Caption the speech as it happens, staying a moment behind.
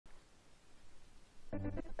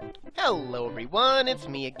Hello everyone, it's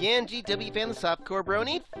me again, GW Fan the Softcore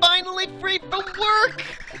Brony, finally free from work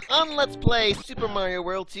on Let's Play Super Mario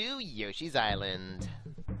World 2 Yoshi's Island.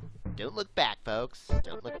 Don't look back, folks.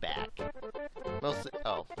 Don't look back. Mostly,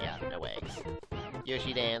 oh, yeah, no eggs.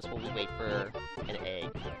 Yoshi dance while we wait for an egg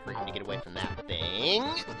for him to get away from that thing.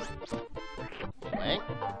 Anyway.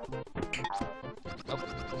 Oh.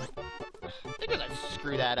 They're gonna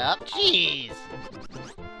screw that up. Jeez!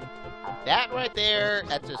 That right there,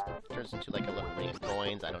 that just turns into like a little ring of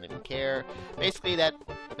coins. I don't even care. Basically, that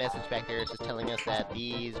message back there is just telling us that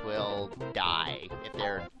these will die if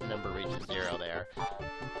their number reaches 0 there.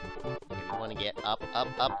 Okay, we want to get up, up,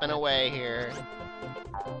 up and away here.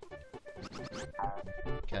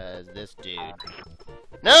 Because this dude...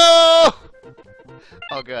 No!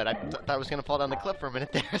 Oh, good. I thought I was going to fall down the cliff for a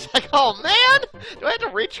minute there. It's like, oh, man! Do I have to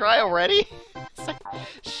retry already? It's like,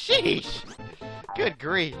 sheesh! Good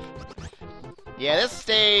grief. Yeah, this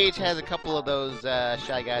stage has a couple of those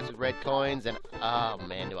Shy Guys with red coins, and oh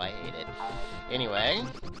man, do I hate it. Anyway.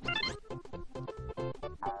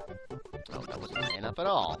 Oh, that wasn't high enough at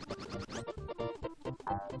all.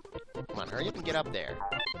 Come on, hurry up and get up there.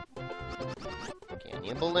 Okay, I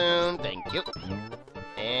need a balloon, thank you.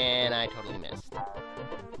 And I totally missed.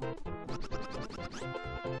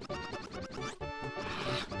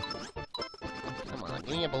 Come on,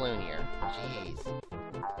 give me a balloon here. Jeez.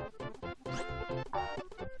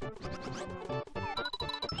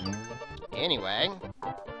 Anyway,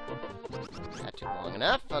 that took long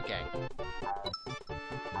enough. Okay.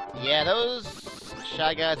 Yeah, those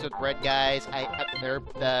Shy Guys with red guys, they're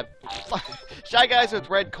the Shy Guys with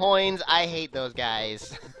red coins. I hate those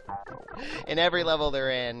guys. In every level they're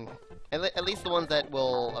in, at least the ones that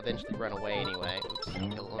will eventually run away anyway. Oops,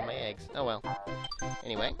 killed one of my eggs. Oh well.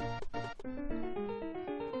 Anyway,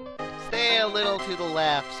 stay a little to the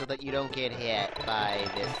left so that you don't get hit by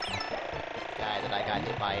this guy that I got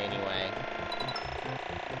hit by anyway.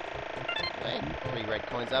 Anyway, 3 red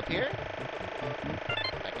coins up here.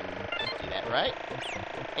 If I can do that right.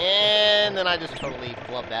 And then I just totally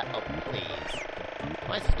flubbed that. Oh, please.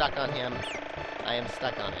 Am I stuck on him? I am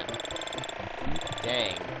stuck on him.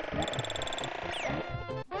 Dang.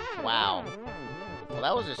 Wow. Well,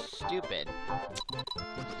 that was just stupid.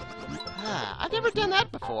 I've never done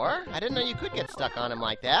that before. I didn't know you could get stuck on him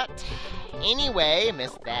like that. Anyway,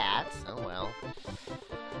 missed that. Oh well.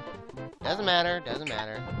 Doesn't matter, doesn't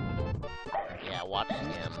matter. Yeah, watch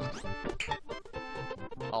him.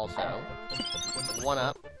 Also, 1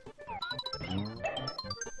 up.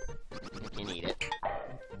 If you need it.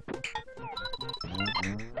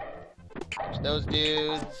 Watch those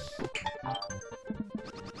dudes.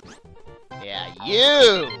 Yeah,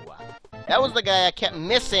 you! That was the guy I kept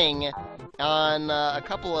missing on a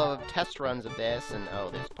couple of test runs of this, and oh,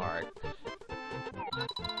 this part.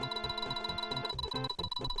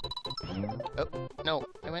 Oh, no,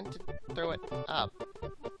 I meant to throw it up.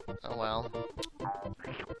 Oh well.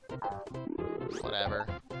 Whatever.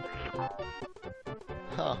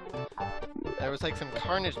 Huh. There was like some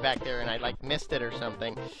carnage back there and I like missed it or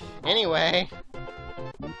something. Anyway.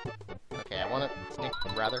 Okay, I want to stick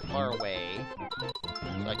rather far away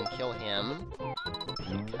so I can kill him.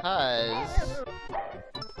 Because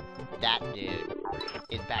that dude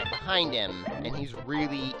is back behind him, and he's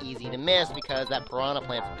really easy to miss because that piranha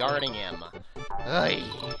plant's guarding him. Ugh.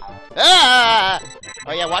 Ah!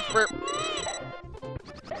 Oh yeah, watch for...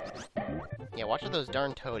 Yeah, watch for those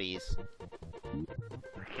darn toadies.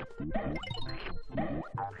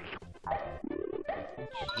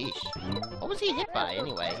 Sheesh. What was he hit by,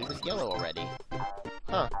 anyway? He was yellow already.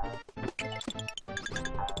 Huh.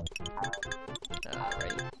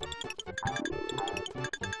 Alright.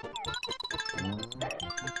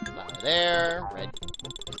 Flower there. Red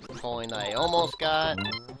coin I almost got.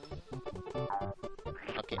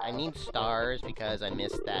 Okay, I need stars because I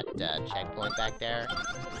missed that checkpoint back there.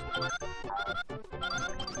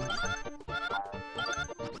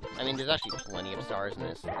 I mean, there's actually plenty of stars in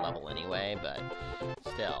this level anyway, but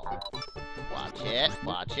still. Watch it,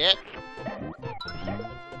 watch it.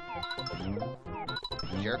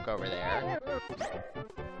 Jerk over there. There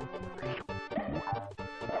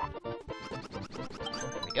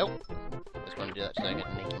we go. Just want to do that so I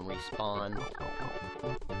can make him respawn.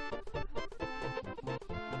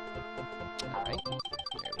 Alright,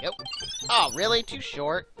 there we go. Oh, really? Too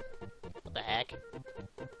short? What the heck?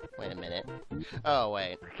 Wait a minute. Oh,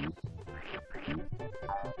 wait.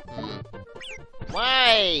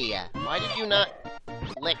 Why? Why did you not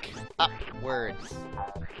click upwards?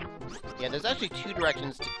 Yeah, there's actually 2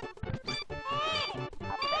 directions to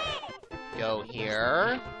go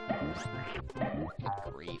here.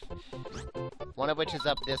 Good grief. one of which is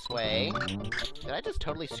up this way. Did I just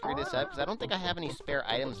totally screw this up? Because I don't think I have any spare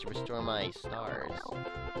items to restore my stars.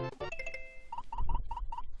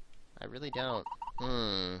 I really don't.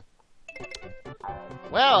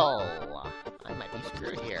 Well, I might be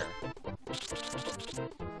screwed here.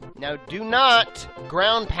 Now, do not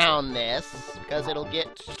ground pound this, because it'll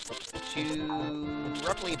get to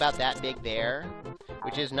roughly about that big there,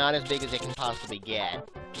 which is not as big as it can possibly get.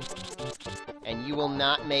 And you will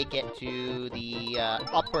not make it to the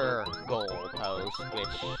upper goal post, which...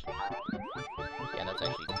 Yeah, that's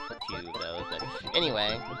actually 2 of those, but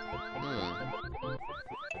anyway.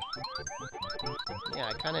 Yeah,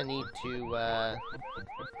 I kind of need to,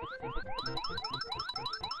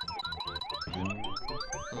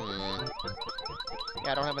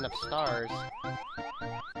 Yeah, I don't have enough stars.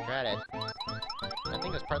 Drat it. I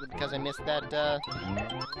think it's partly because I missed that,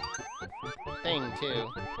 thing, too.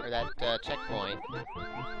 Or that, checkpoint.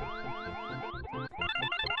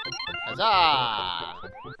 Huzzah!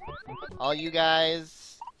 All you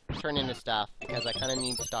guys turn into stuff, because I kind of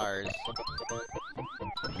need stars.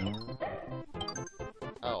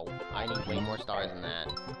 Oh, I need way more stars than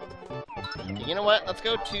that. Okay, you know what? Let's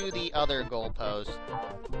go to the other goalpost.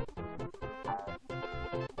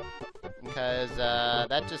 Because,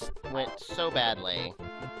 that just went so badly.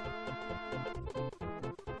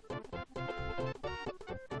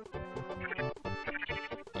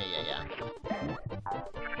 Yeah.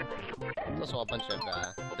 There's also a bunch of,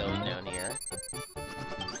 those down here.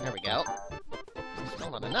 There we go.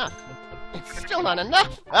 Still not enough. It's still not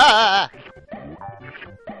enough! Ah!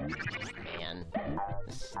 Man,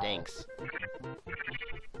 this stinks.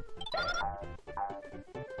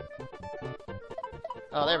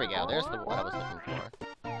 Oh, there we go. There's the what I was looking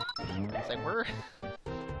for. It's like, we're...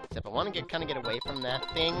 Except I want to kind of get away from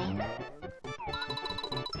that thing.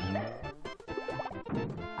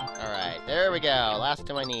 Alright, there we go. Last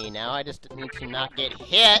to my knee. Now I just need to not get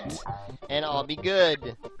hit, and I'll be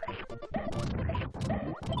good.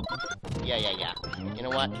 Yeah. You know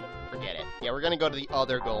what? Forget it. Yeah, we're gonna go to the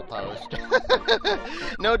other goalpost.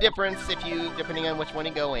 No difference depending on which one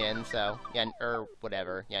you go in, so... Yeah, or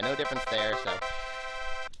whatever. Yeah, no difference there, so...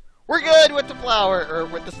 We're good with the flower, or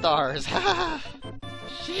with the stars.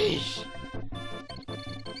 Sheesh.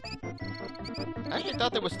 I actually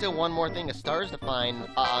thought there was still one more thing of stars to find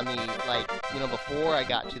on the, like, you know, before I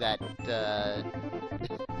got to that,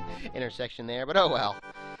 intersection there, but oh well.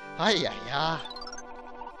 Yeah.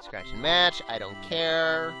 Scratch and match, I don't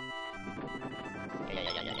care.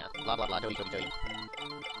 Yeah. Blah, blah, blah, doy. I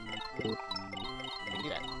can do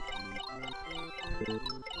that.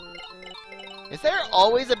 Is there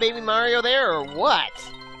always a Baby Mario there, or what?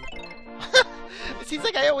 It seems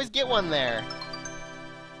like I always get one there.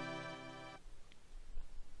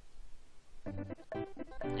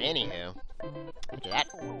 Anywho, after that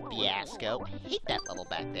fiasco, I hate that level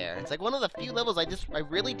back there. It's like one of the few levels I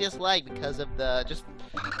really dislike because of the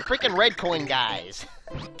freaking red coin guys.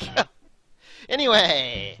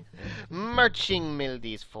 Anyway, marching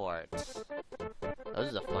Milde's fort. This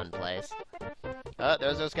is a fun place. Oh,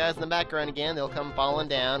 there's those guys in the background again. They'll come falling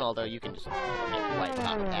down, although you can just get right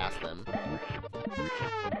past them.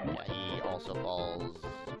 Yeah, he also falls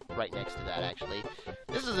right next to that, actually.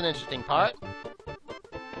 This is an interesting part.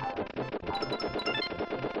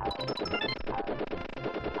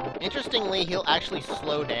 Interestingly, he'll actually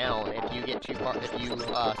slow down if you get too far, if you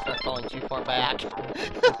start falling too far back.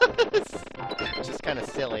 Which is kind of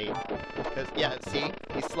silly. Because, yeah, see?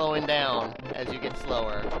 He's slowing down as you get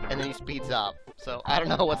slower, and then he speeds up. So, I don't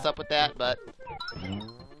know what's up with that, but...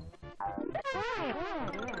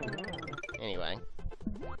 Anyway.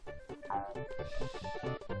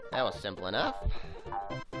 That was simple enough.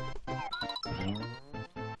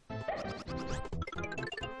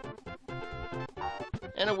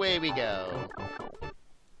 And away we go.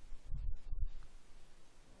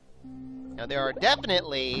 Now there are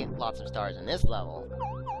definitely lots of stars in this level.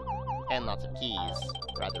 And lots of keys.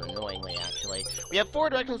 Rather annoyingly, actually. We have 4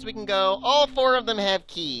 directions we can go. All 4 of them have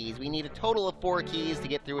keys. We need a total of 4 keys to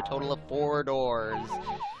get through a total of 4 doors.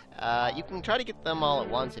 You can try to get them all at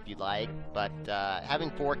once if you'd like, but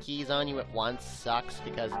having 4 keys on you at once sucks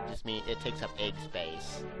because it takes up egg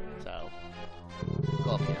space. So,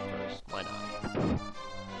 go up here first. Why not?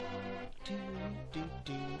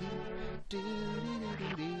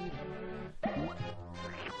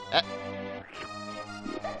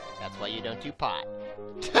 That's why you don't do pot.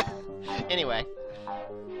 Anyway.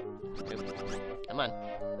 Come on.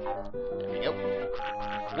 There we go.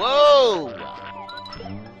 Whoa!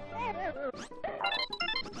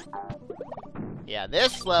 Yeah,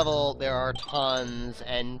 this level, there are tons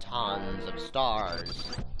and tons of stars.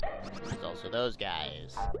 There's also so those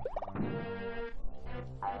guys.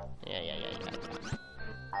 Yeah.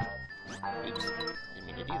 Oops, didn't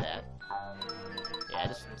mean to do that. Yeah,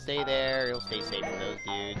 just stay there, you'll stay safe from those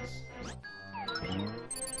dudes.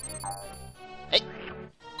 Hey!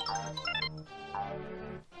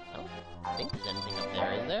 I don't think there's anything up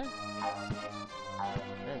there, is there? I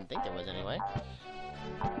didn't think there was anyway.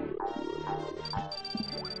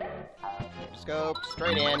 Scope,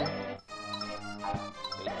 straight in.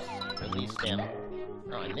 Oops, released him.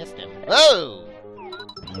 Oh, I missed him. Whoa!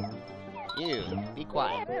 You, be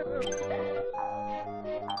quiet.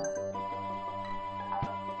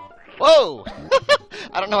 Whoa!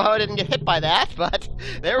 I don't know how I didn't get hit by that, but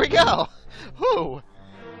there we go. Whew.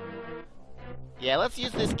 Yeah, let's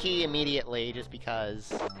use this key immediately, just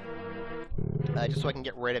because. Just so I can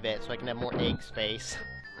get rid of it, so I can have more egg space.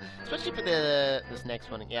 Especially for this next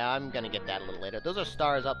one. Yeah, I'm gonna get that a little later. Those are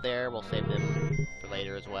stars up there. We'll save them for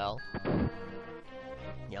later as well.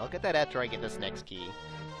 Yeah, I'll get that after I get this next key.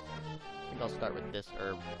 I think I'll start with this,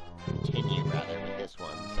 or continue, rather, with this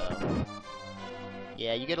one, so.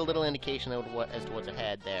 Yeah, you get a little indication of as to what's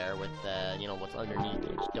ahead there with, you know, what's underneath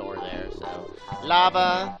each door there, so.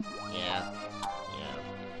 Lava! Yeah.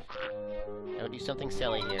 Don't do something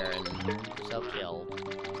silly here and get yourself killed.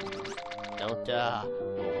 Don't,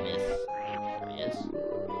 miss. There he is.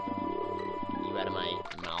 You out of my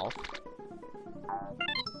mouth.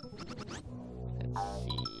 Let's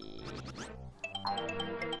see.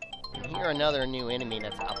 And here another new enemy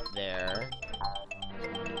that's up there. A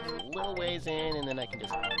little ways in, and then I can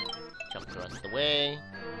just jump the rest of the way.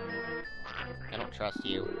 I don't trust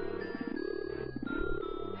you.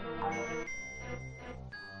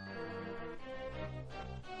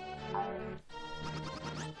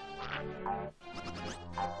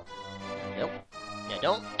 Nope. Yeah,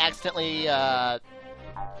 don't accidentally,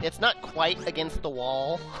 it's not quite against the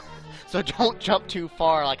wall, so don't jump too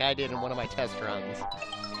far like I did in one of my test runs.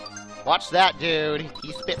 Watch that, dude.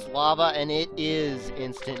 He spits lava, and it is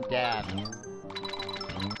instant death.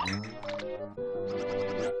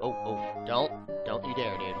 Oh, don't you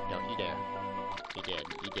dare, dude. Don't you dare.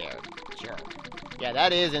 You dared. Sure. Yeah,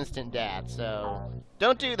 that is instant death, so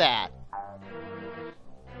don't do that.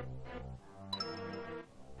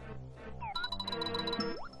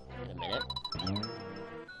 In a minute.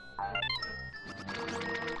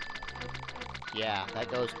 Yeah, that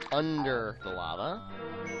goes under the lava.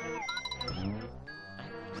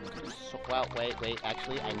 Well, wait,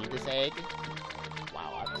 actually, I need this egg.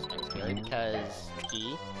 Wow, that's kind of scary because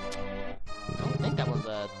key. I don't think that one's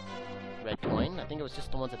a red coin. I think it was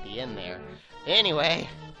just the ones at the end there. Anyway,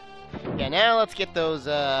 yeah, now let's get those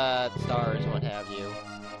stars and what have you.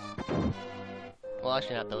 Well,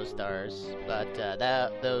 actually, not those stars, but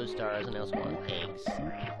those stars, and I also want eggs.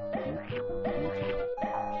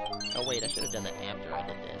 Oh wait, I should have done that after I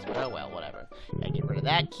did this, but oh well, whatever. Gotta get rid of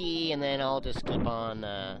that key, and then I'll just keep on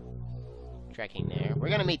trekking there. We're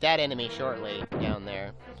gonna meet that enemy shortly down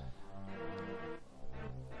there.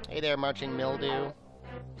 Hey there, marching mildew.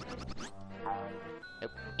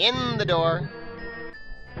 Nope. In the door.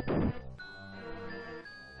 Please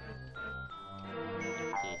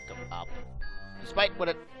go up. Despite what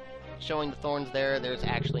it showing the thorns there, there's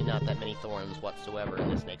actually not that many thorns whatsoever in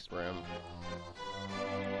this next room.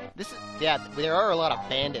 This is, yeah, there are a lot of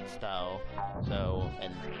bandits though, so,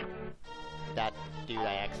 and that dude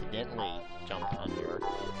I accidentally jumped under,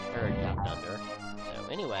 or jumped under. So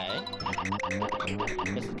anyway,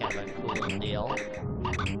 this is kind of a cool little deal.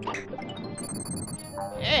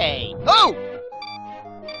 Hey! Oh!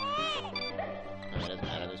 No, it doesn't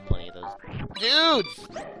matter, there's plenty of those dudes!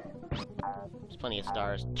 There's plenty of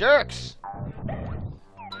stars. Jerks!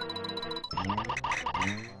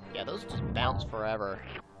 Yeah, those just bounce forever.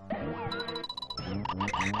 I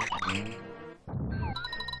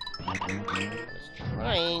was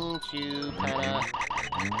trying to kinda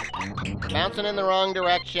bouncing in the wrong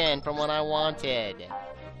direction from what I wanted.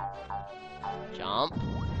 Jump.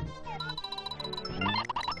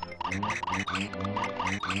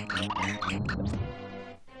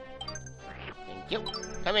 Thank you.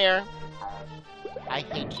 Come here. I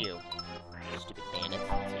hate you. Stupid bandits.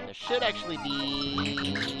 There should actually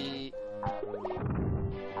be...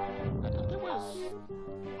 I thought there was...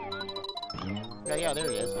 Yeah, there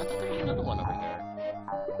he is. I thought there was another one over here.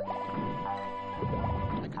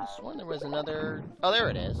 I could have sworn there was another... Oh, there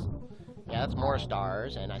it is. Yeah, that's more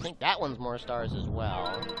stars, and I think that one's more stars as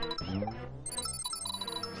well.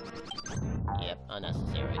 Yep,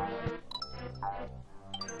 unnecessary.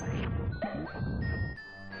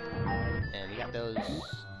 And we got those,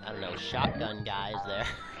 I don't know, shotgun guys there.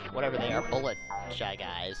 Whatever they are, bullet Shy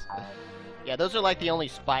Guys. Yeah, those are like the only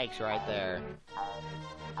spikes right there.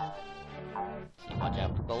 So watch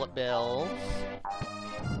out for bullet bills.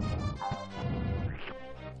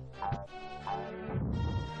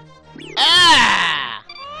 Ah!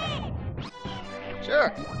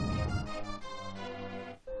 Sure.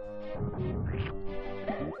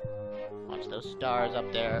 Watch those stars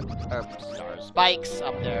up there. Or, stars. Spikes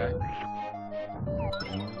up there.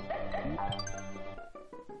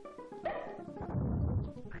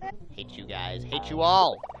 Hate you guys. Hate you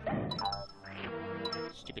all!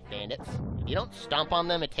 Stupid bandits. If you don't stomp on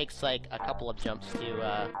them, it takes like a couple of jumps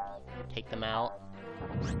to take them out.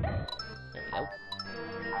 There we go.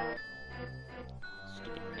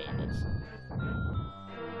 Stupid bandits.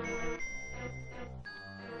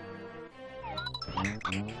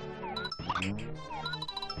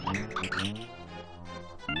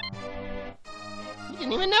 You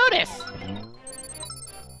didn't even notice!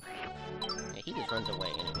 Yeah, he just runs away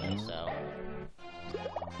anyway, so...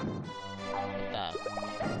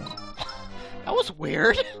 That was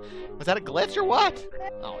weird! Was that a glitch or what?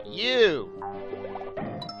 Oh, you!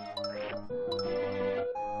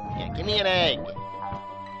 Yeah, give me an egg!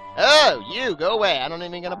 Oh, you! Go away! I'm not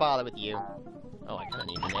even gonna bother with you. Oh, I kinda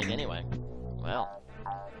need an egg anyway. Well.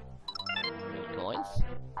 Red coins.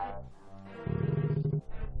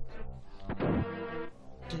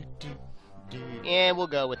 And we'll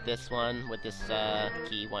go with this one, with this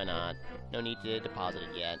key, why not? No need to deposit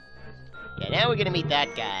it yet. Yeah, now we're gonna meet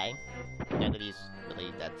that guy. Now that he's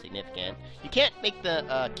really that significant. You can't make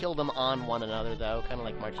the, kill them on one another, though, kinda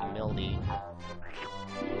like marching Milde.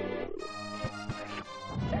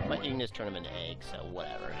 But you can just turn them into eggs, so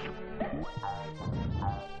whatever.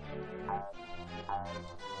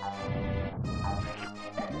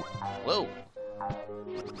 Whoa!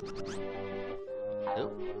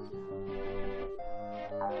 Oh.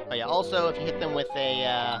 Oh yeah, also, if you hit them with a,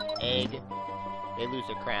 egg, they lose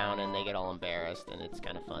their crown and they get all embarrassed, and it's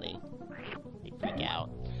kind of funny. They freak out.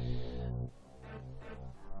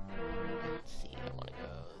 Let's see, I want to go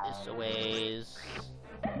this a ways.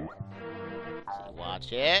 See,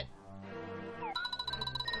 watch it.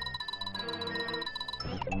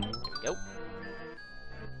 There we go.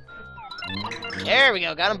 There we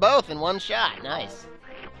go, got them both in one shot. Nice.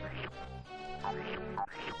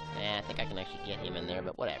 Yeah, I think I can actually get him in there,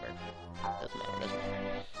 but whatever. Doesn't matter, doesn't matter.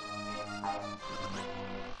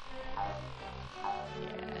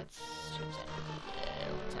 Yeah, it's just a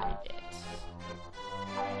tiny bit.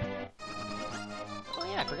 Oh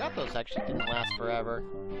yeah, I forgot those actually didn't last forever.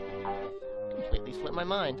 Completely slipped my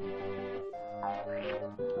mind.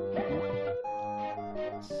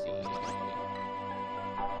 Let's see.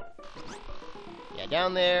 Yeah,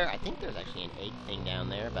 down there, I think there's actually an egg thing down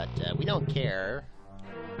there, but we don't care.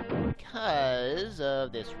 Because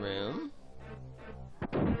of this room.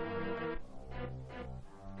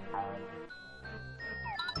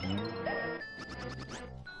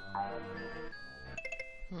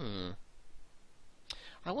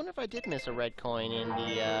 I wonder if I did miss a red coin in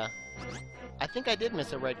the, I think I did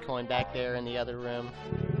miss a red coin back there in the other room.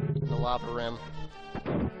 In the lava room.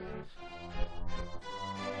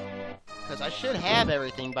 Because I should have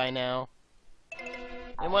everything by now.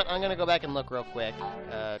 You know what? I'm gonna go back and look real quick,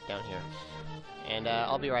 down here. And,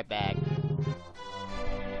 I'll be right back.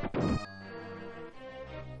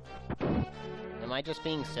 Am I just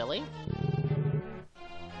being silly?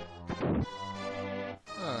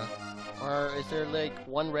 Huh. Or is there, like,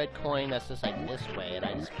 one red coin that's just, like, this way, and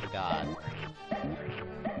I just forgot?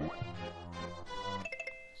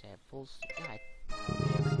 So I have full... Yeah, I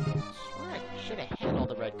swear I should have had all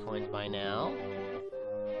the red coins by now.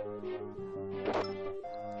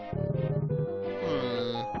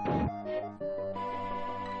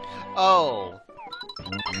 Oh.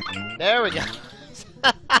 There we go.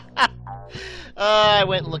 I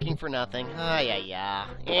went looking for nothing. Yeah.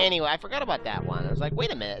 Anyway, I forgot about that one. I was like,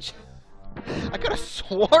 wait a minute. I could have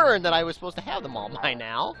sworn that I was supposed to have them all by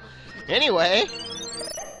now. Anyway.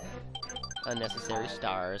 Unnecessary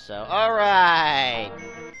stars, so... Alright!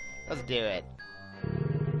 Let's do it.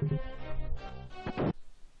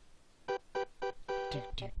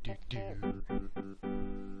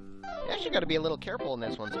 You actually gotta be a little careful in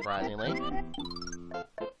this one, surprisingly.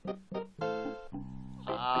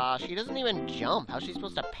 She doesn't even jump. How's she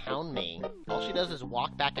supposed to pound me? All she does is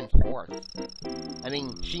walk back and forth. I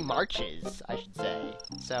mean, she marches, I should say.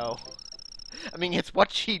 So, I mean, it's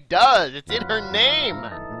what she does. It's in her name.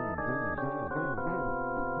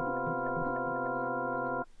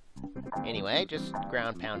 Anyway, just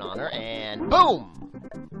ground pound on her, and boom!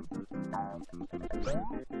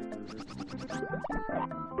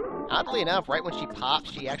 Oddly enough, right when she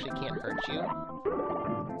pops, she actually can't hurt you.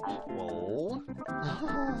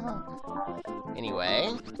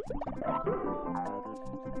 Anyway.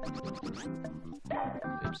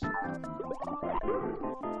 Oops.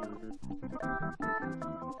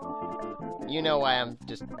 You know why I'm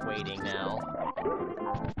just waiting now.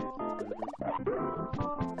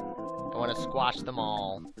 I want to squash them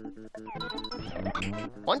all.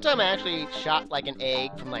 One time I actually shot like an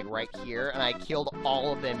egg from like right here, and I killed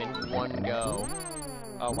all of them in one go.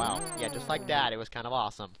 Oh wow, yeah, just like that, it was kind of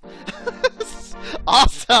awesome.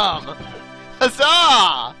 Awesome!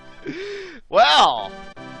 Huzzah! Well!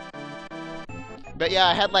 But yeah,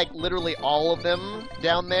 I had like literally all of them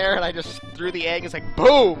down there, and I just threw the egg, and it's like,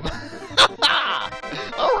 boom!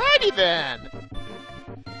 Alrighty then!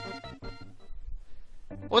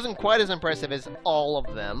 Wasn't quite as impressive as all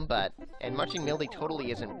of them, but... And Marching Milde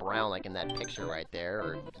totally isn't brown like in that picture right there,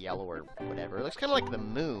 or yellow or whatever. It looks kind of like the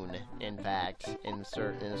moon, in fact, in a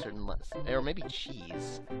certain... Or maybe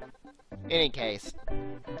cheese. In any case.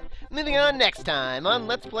 Moving on next time on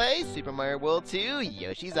Let's Play Super Mario World 2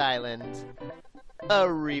 Yoshi's Island.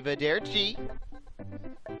 Arrivederci!